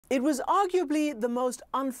It was arguably the most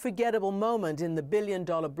unforgettable moment in the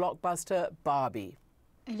billion-dollar blockbuster Barbie.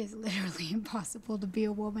 It is literally impossible to be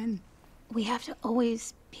a woman. We have to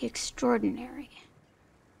always be extraordinary.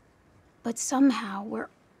 But somehow we're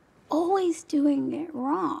always doing it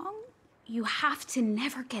wrong. You have to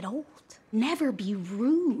never get old, never be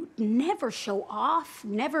rude, never show off,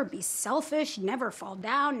 never be selfish, never fall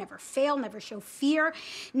down, never fail, never show fear,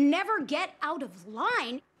 never get out of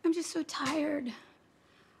line. I'm just so tired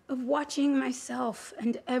of watching myself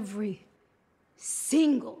and every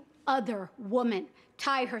single other woman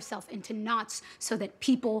tie herself into knots so that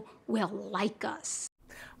people will like us.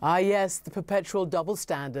 Ah, yes, the perpetual double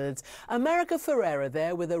standards. America Ferrera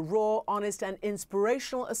there with a raw, honest and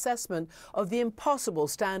inspirational assessment of the impossible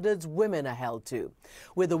standards women are held to.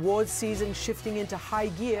 With awards season shifting into high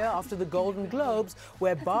gear after the Golden Globes,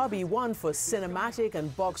 where Barbie won for cinematic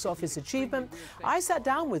and box office achievement, I sat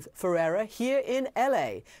down with Ferrera here in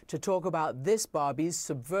LA to talk about this Barbie's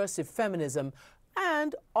subversive feminism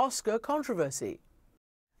and Oscar controversy.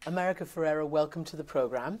 America Ferrera, welcome to the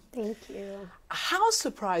program. Thank you. How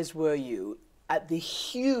surprised were you at the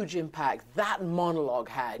huge impact that monologue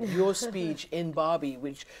had, your speech in Barbie,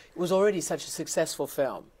 which was already such a successful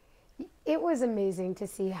film? It was amazing to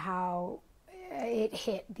see how it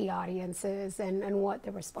hit the audiences and what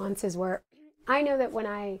the responses were. I know that when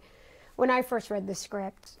I first read the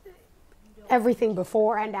script, everything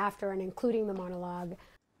before and after and including the monologue,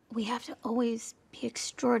 we have to always be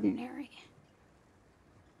extraordinary.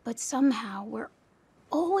 But somehow we're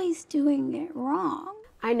always doing it wrong.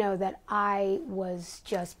 I know that I was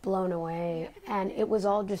just blown away, and it was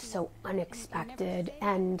all just so unexpected.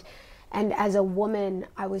 And as a woman,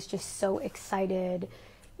 I was just so excited,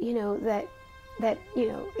 you know, that you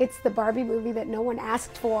know, it's the Barbie movie that no one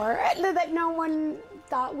asked for, that no one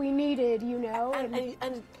thought we needed, you know.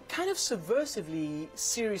 And kind of subversively,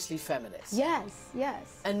 seriously feminist. Yes,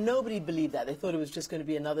 yes. And nobody believed that. They thought it was just going to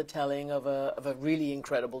be another telling of a really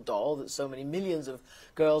incredible doll that so many millions of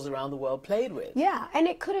girls around the world played with. Yeah, and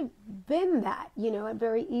it could have been that, you know, it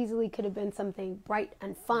very easily could have been something bright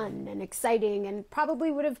and fun and exciting and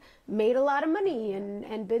probably would have made a lot of money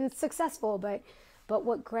and been successful, but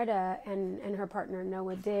what Greta and her partner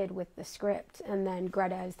Noah did with the script, and then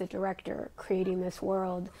Greta as the director creating this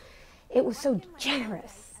world, it was so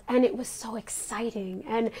generous and it was so exciting.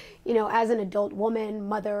 And, you know, as an adult woman,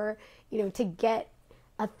 mother, you know, to get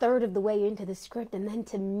a third of the way into the script and then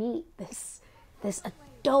to meet this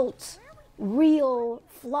adult, real,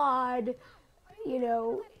 flawed, you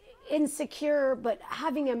know, insecure but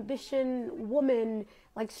having ambition woman,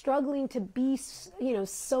 like struggling to be, you know,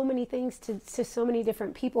 so many things to so many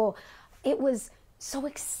different people. It was so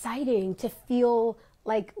exciting to feel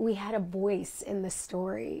like we had a voice in the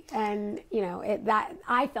story, and you know, that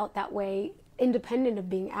I felt that way independent of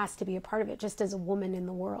being asked to be a part of it, just as a woman in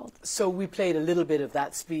the world. So we played a little bit of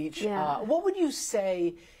that speech. Yeah. What would you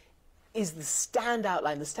say is the standout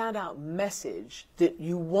line, the standout message that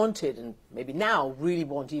you wanted, and maybe now really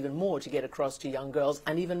want even more, to get across to young girls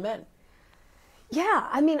and even men? Yeah,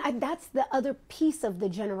 I mean, that's the other piece of the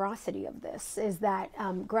generosity of this, is that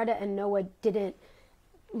Greta and Noah didn't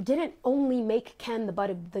only make Ken the butt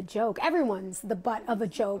of the joke. Everyone's the butt of a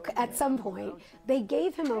joke at some point. They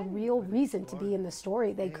gave him a real reason to be in the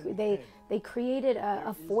story. They created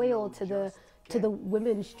a foil to the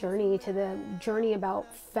women's journey, to the journey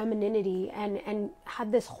about femininity, and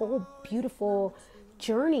had this whole beautiful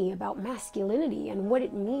journey about masculinity and what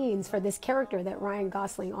it means for this character that Ryan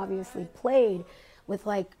Gosling obviously played with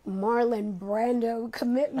like Marlon Brando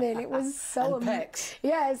commitment. It was so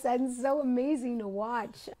yes, and so amazing to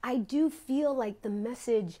watch. I do feel like the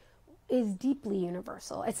message is deeply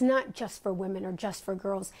universal. It's not just for women or just for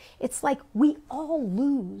girls. It's like we all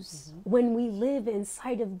lose when we live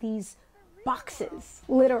inside of these boxes,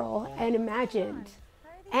 literal and imagined,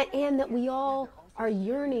 and that we all are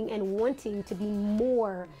yearning and wanting to be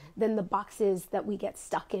more than the boxes that we get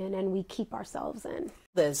stuck in and we keep ourselves in.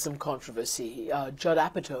 There's some controversy. Judd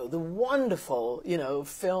Apatow, the wonderful, you know,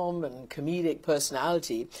 film and comedic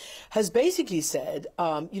personality, has basically said,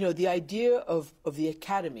 you know, the idea of the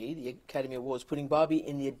Academy Awards, putting Barbie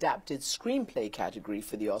in the adapted screenplay category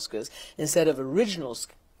for the Oscars instead of original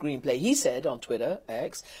screenplay. He said on Twitter,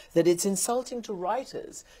 X, that it's insulting to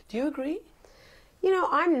writers. Do you agree? You know,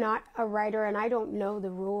 I'm not a writer and I don't know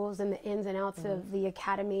the rules and the ins and outs of the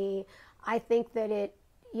Academy. I think that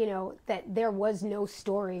you know, that there was no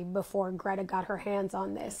story before Greta got her hands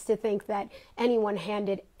on this, to think that anyone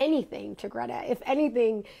handed anything to Greta. If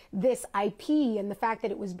anything, this IP and the fact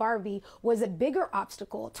that it was Barbie was a bigger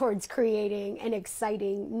obstacle towards creating an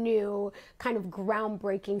exciting, new, kind of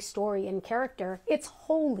groundbreaking story and character. It's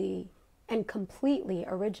wholly and completely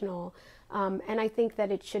original. And I think that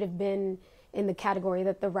it should have been in the category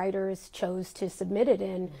that the writers chose to submit it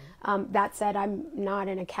in. That said, I'm not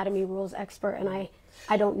an Academy Rules expert, and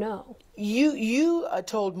I don't know. You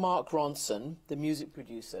told Mark Ronson, the music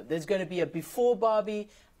producer, there's going to be a before Barbie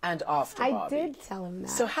and after Barbie. I did tell him that.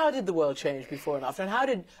 So how did the world change before and after? And how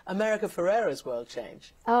did America Ferrera's world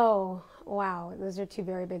change? Oh, wow. Those are two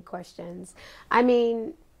very big questions. I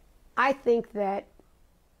mean, I think that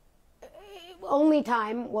only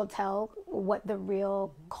time will tell what the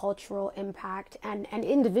real cultural impact and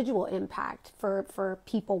individual impact for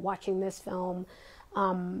people watching this film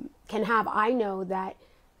can have. I know that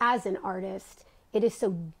as an artist, it is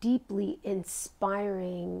so deeply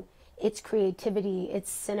inspiring, its creativity,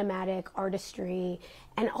 its cinematic artistry,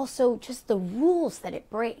 and also just the rules that it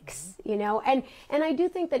breaks, you know. And I do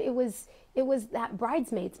think that it was that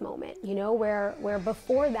Bridesmaids moment, you know, where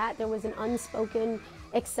before that there was an unspoken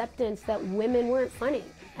acceptance that women weren't funny,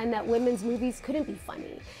 and that women's movies couldn't be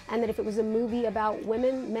funny, and that if it was a movie about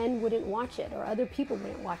women, men wouldn't watch it, or other people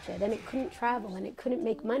wouldn't watch it, and it couldn't travel, and it couldn't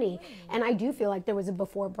make money. And I do feel like there was a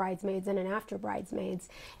before Bridesmaids and an after Bridesmaids,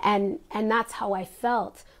 and that's how I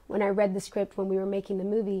felt when I read the script when we were making the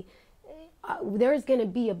movie. There's going to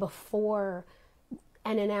be a before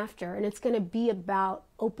and an after, and it's going to be about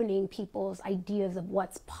opening people's ideas of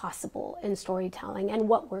what's possible in storytelling and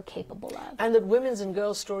what we're capable of. And that women's and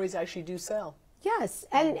girls' stories actually do sell. Yes,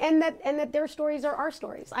 and that their stories are our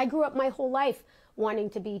stories. I grew up my whole life wanting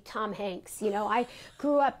to be Tom Hanks. You know, I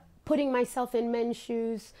grew up putting myself in men's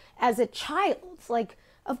shoes as a child. Like,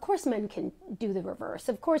 of course men can do the reverse.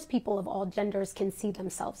 Of course people of all genders can see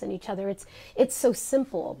themselves in each other. It's so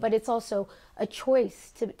simple, but it's also a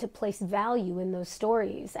choice to place value in those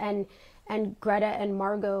stories. And Greta and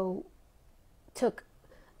Margot took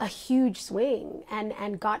a huge swing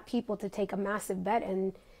and got people to take a massive bet,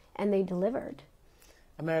 and they delivered.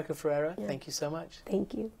 America Ferrera, thank you so much.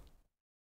 Thank you.